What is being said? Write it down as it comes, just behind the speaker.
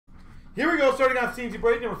Here we go, starting off CNC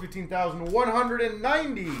break number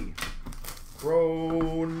 15,190.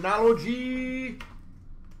 Chronology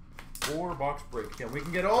 4-box break. Yeah, we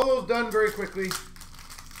can get all those done very quickly.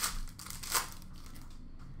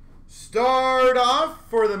 Start off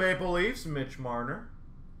for the Maple Leafs, Mitch Marner,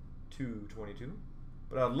 222.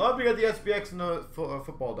 But I'd love to get the SPX and the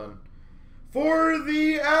football done. For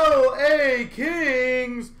the LA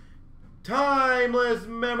Kings, Timeless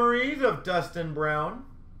Memories of Dustin Brown.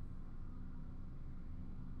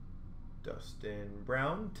 Dustin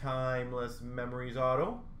Brown, Timeless Memories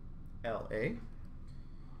Auto, LA.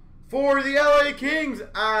 For the LA Kings,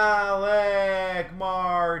 Alec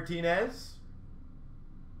Martinez.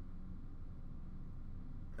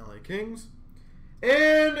 LA Kings.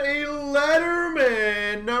 And a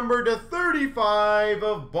Letterman, number to 35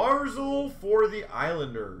 of Barzal for the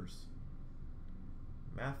Islanders.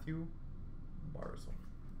 Matthew Barzal.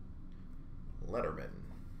 Letterman.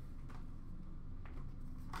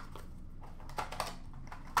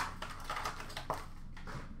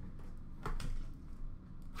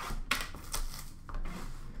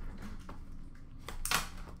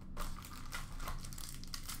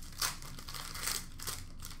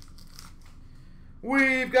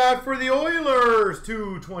 We've got for the Oilers,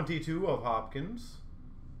 222 of Hopkins.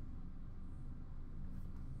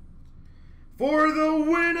 For the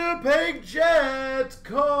Winnipeg Jets,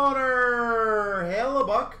 Connor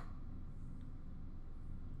Hellebuck.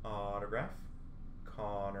 Autograph,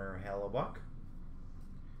 Connor Hellebuck.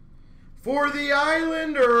 For the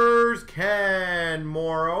Islanders, Ken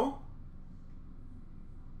Morrow.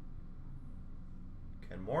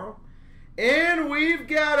 Ken Morrow. And we've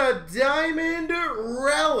got a Diamond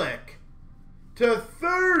Relic to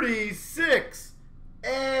 36,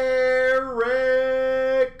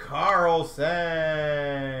 Erik Karlsson.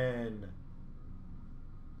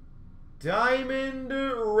 Diamond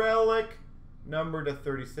Relic, number to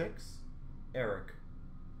 36, Erik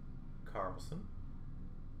Karlsson.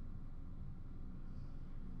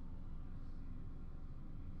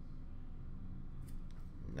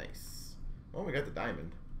 Nice. Oh, we got the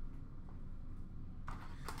diamond.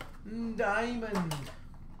 Diamond.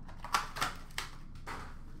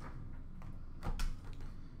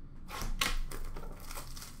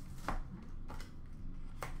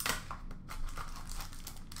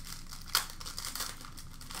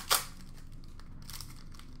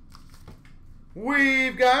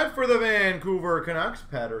 We've got for the Vancouver Canucks,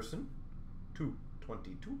 Patterson,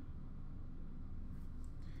 222.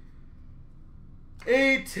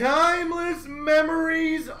 A Timeless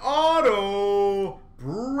Memories Auto,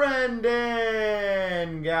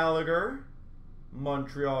 Brendan Gallagher,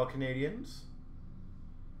 Montreal Canadiens.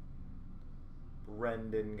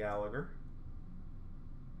 Brendan Gallagher.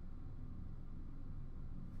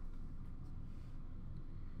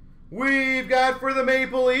 We've got for the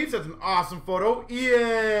Maple Leafs, that's an awesome photo,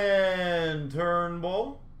 Ian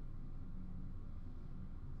Turnbull.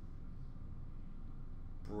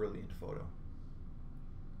 Brilliant photo.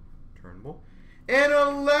 Turnbull. And a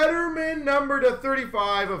Letterman number to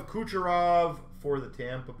 35 of Kucherov for the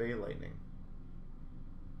Tampa Bay Lightning.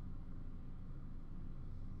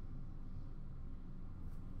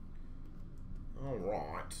 All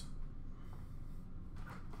right.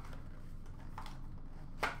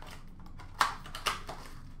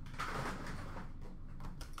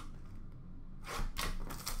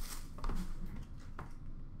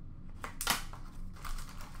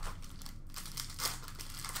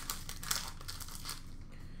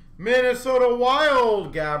 Minnesota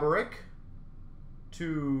Wild, Gaborik,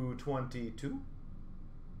 222.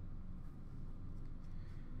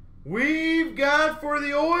 We've got for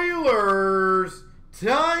the Oilers,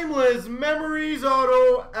 Timeless Memories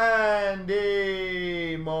Auto,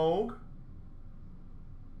 Andy Moog.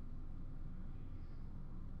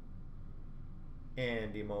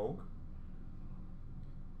 Andy Moog.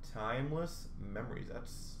 Timeless Memories.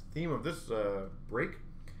 That's the theme of this break.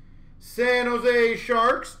 San Jose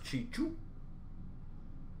Sharks, Chichu.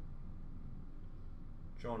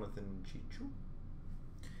 Jonathan Chichu.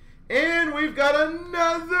 And we've got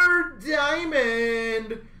another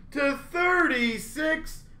diamond to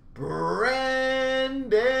 36, Brendan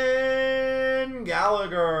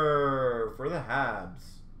Gallagher for the Habs.